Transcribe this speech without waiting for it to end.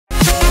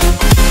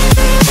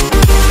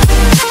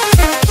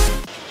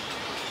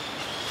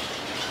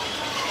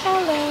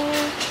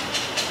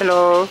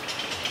Hello.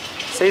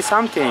 Say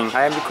something.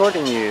 I am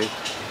recording you.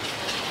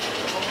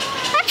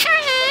 What's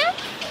your name?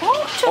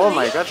 Oh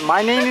my god.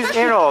 My name is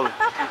Errol.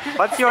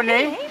 What's your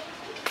name?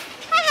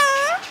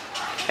 Hello.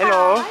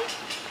 Hello.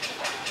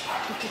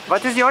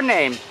 What is your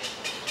name?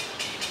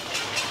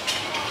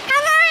 How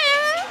are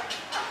you?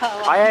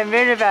 I am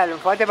very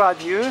well. What about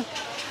you?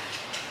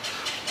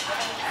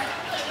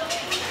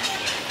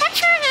 What's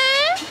your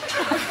name?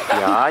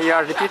 Yeah, you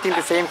are repeating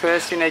the same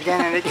question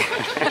again and again.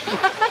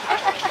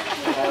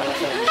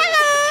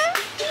 Hello.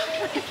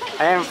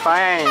 I am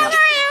fine. How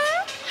are you?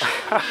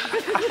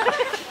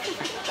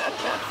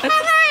 How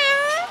are you?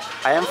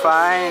 I am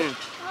fine.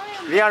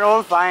 We are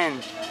all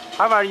fine.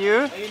 How are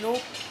you? How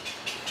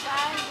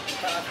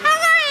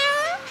are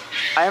you?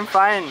 I am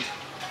fine.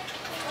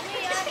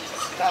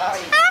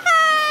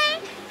 Bye-bye.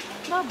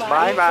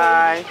 Bye bye.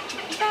 Bye.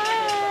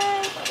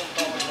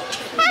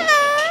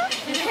 Hello.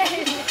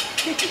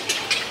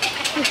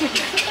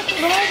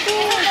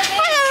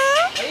 Hello.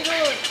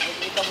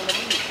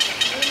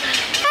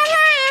 How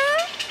are you?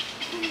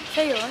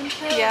 Siya yun?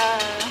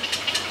 Yeah.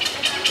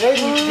 Hey,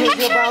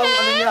 di ba ang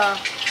ano niya?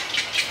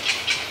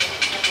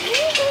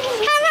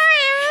 How are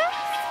you?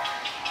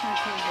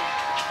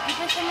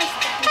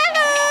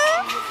 Hello.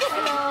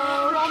 Hello.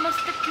 Wala mas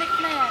click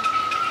na yan.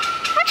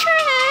 What's your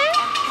name?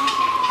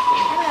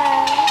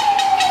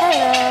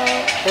 Hello.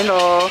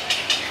 Hello.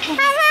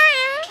 How are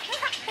you?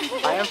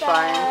 I am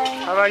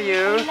fine. How are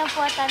you? Ano lang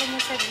po atala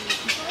niyo sa video?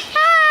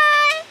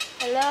 Hi.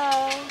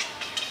 Hello.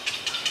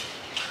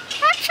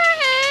 What's your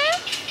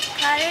name?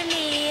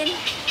 Caroline.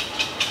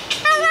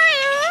 How are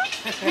you?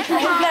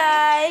 I'm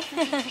guys.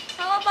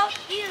 How about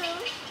you?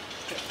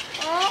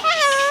 Oh,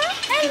 hello.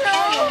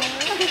 Hello.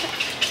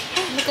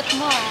 Likot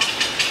mo ah.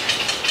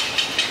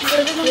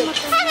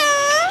 Hello.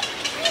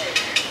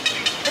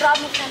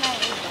 Promise na na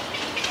eh.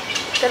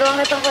 Dalawang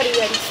na itong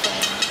Korean store.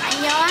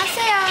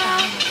 안녕하세요.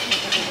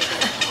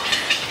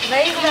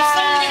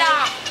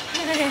 Bye-bye.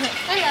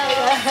 Hello.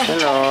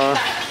 Hello.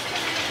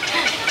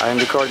 I am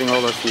recording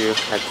all of you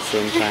at the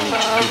same time.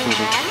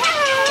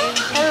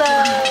 Hello.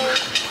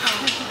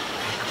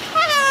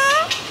 Hello.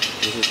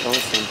 This is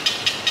awesome.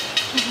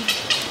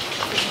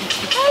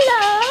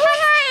 Hello. How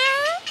are you?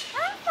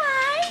 I'm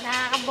fine.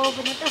 Nakakabobo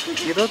na to.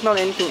 You don't know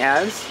anything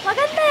else?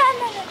 Maganda yan.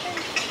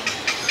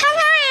 How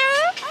are you?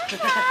 I'm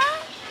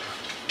fine.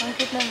 Ang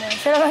cute naman.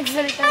 Sarap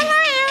magsalita. How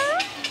are you?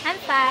 I'm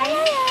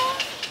fine.